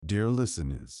Dear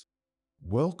listeners,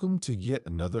 welcome to yet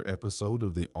another episode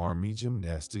of the Army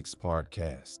Gymnastics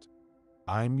Podcast.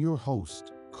 I'm your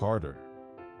host, Carter,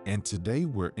 and today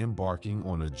we're embarking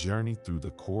on a journey through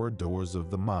the corridors of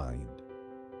the mind.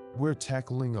 We're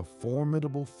tackling a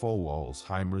formidable foe,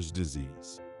 Alzheimer's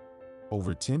disease.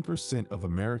 Over 10% of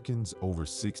Americans over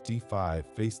 65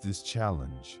 face this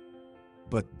challenge,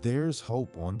 but there's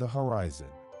hope on the horizon.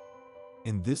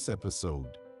 In this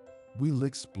episode, we'll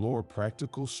explore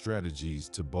practical strategies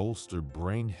to bolster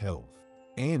brain health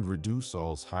and reduce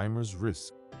Alzheimer's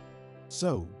risk.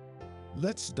 So,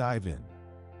 let's dive in.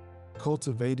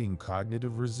 Cultivating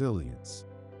cognitive resilience.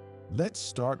 Let's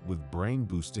start with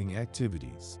brain-boosting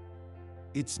activities.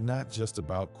 It's not just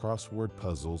about crossword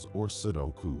puzzles or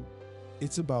Sudoku.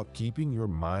 It's about keeping your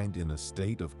mind in a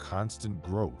state of constant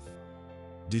growth.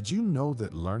 Did you know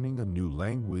that learning a new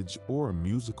language or a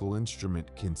musical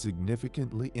instrument can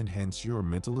significantly enhance your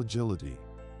mental agility?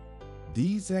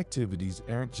 These activities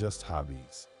aren't just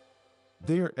hobbies.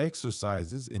 They are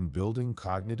exercises in building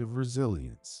cognitive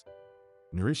resilience.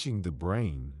 Nourishing the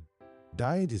brain.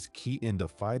 Diet is key in the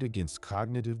fight against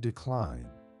cognitive decline.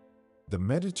 The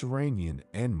Mediterranean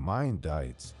and Mind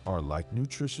diets are like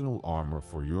nutritional armor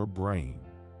for your brain.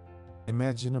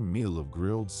 Imagine a meal of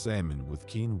grilled salmon with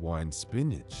quinoa and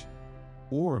spinach,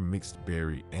 or a mixed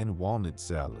berry and walnut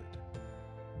salad.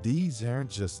 These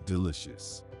aren't just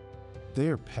delicious.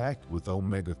 They're packed with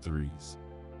omega-3s,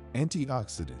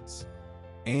 antioxidants,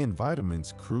 and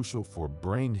vitamins crucial for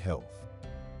brain health.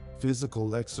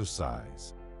 Physical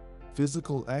exercise.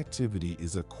 Physical activity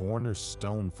is a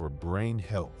cornerstone for brain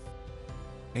health.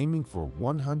 Aiming for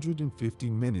 150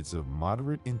 minutes of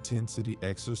moderate intensity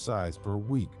exercise per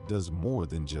week does more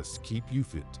than just keep you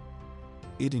fit.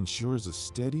 It ensures a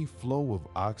steady flow of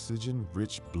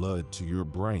oxygen-rich blood to your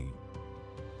brain,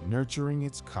 nurturing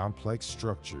its complex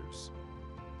structures.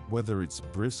 Whether it's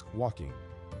brisk walking,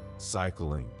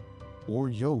 cycling, or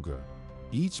yoga,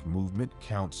 each movement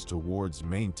counts towards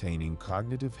maintaining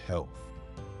cognitive health.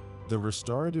 The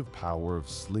restorative power of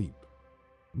sleep.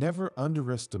 Never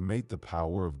underestimate the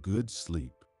power of good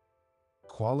sleep.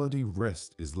 Quality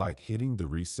rest is like hitting the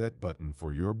reset button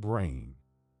for your brain.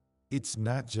 It's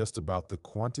not just about the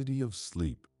quantity of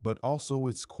sleep, but also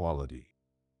its quality.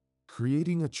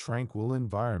 Creating a tranquil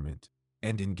environment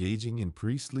and engaging in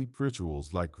pre-sleep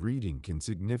rituals like reading can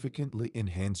significantly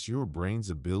enhance your brain's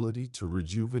ability to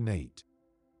rejuvenate.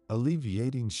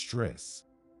 Alleviating stress.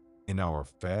 In our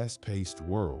fast-paced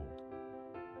world,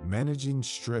 managing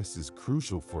stress is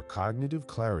crucial for cognitive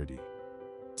clarity.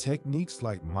 Techniques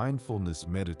like mindfulness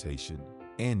meditation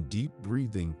and deep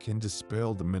breathing can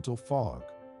dispel the mental fog,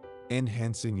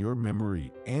 enhancing your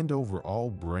memory and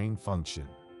overall brain function.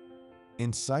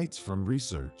 Insights from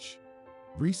research.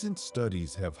 Recent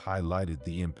studies have highlighted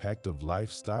the impact of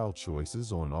lifestyle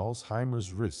choices on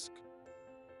Alzheimer's risk.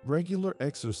 Regular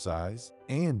exercise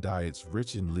and diets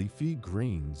rich in leafy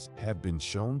greens have been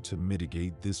shown to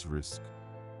mitigate this risk,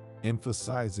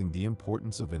 emphasizing the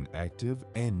importance of an active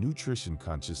and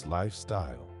nutrition-conscious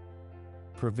lifestyle.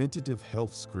 Preventative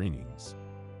health screenings.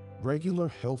 Regular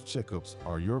health checkups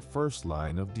are your first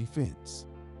line of defense.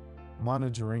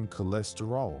 Monitoring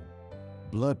cholesterol,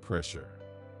 blood pressure,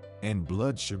 and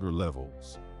blood sugar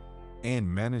levels, and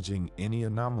managing any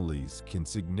anomalies can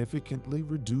significantly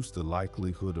reduce the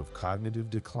likelihood of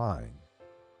cognitive decline.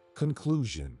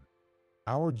 Conclusion.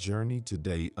 Our journey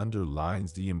today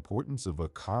underlines the importance of a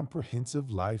comprehensive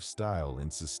lifestyle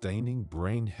in sustaining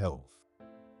brain health.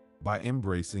 By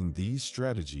embracing these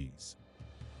strategies,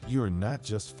 you are not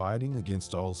just fighting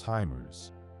against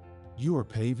Alzheimer's, you are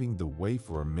paving the way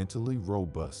for a mentally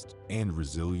robust and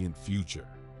resilient future.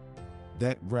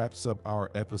 That wraps up our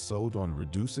episode on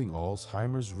reducing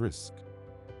Alzheimer's risk.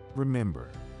 Remember,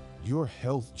 your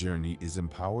health journey is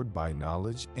empowered by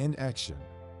knowledge and action.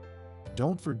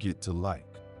 Don't forget to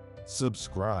like,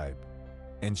 subscribe,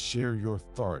 and share your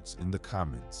thoughts in the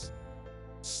comments.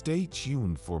 Stay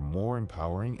tuned for more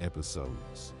empowering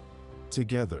episodes.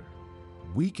 Together,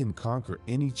 we can conquer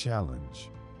any challenge.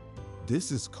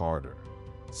 This is Carter,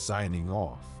 signing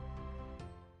off.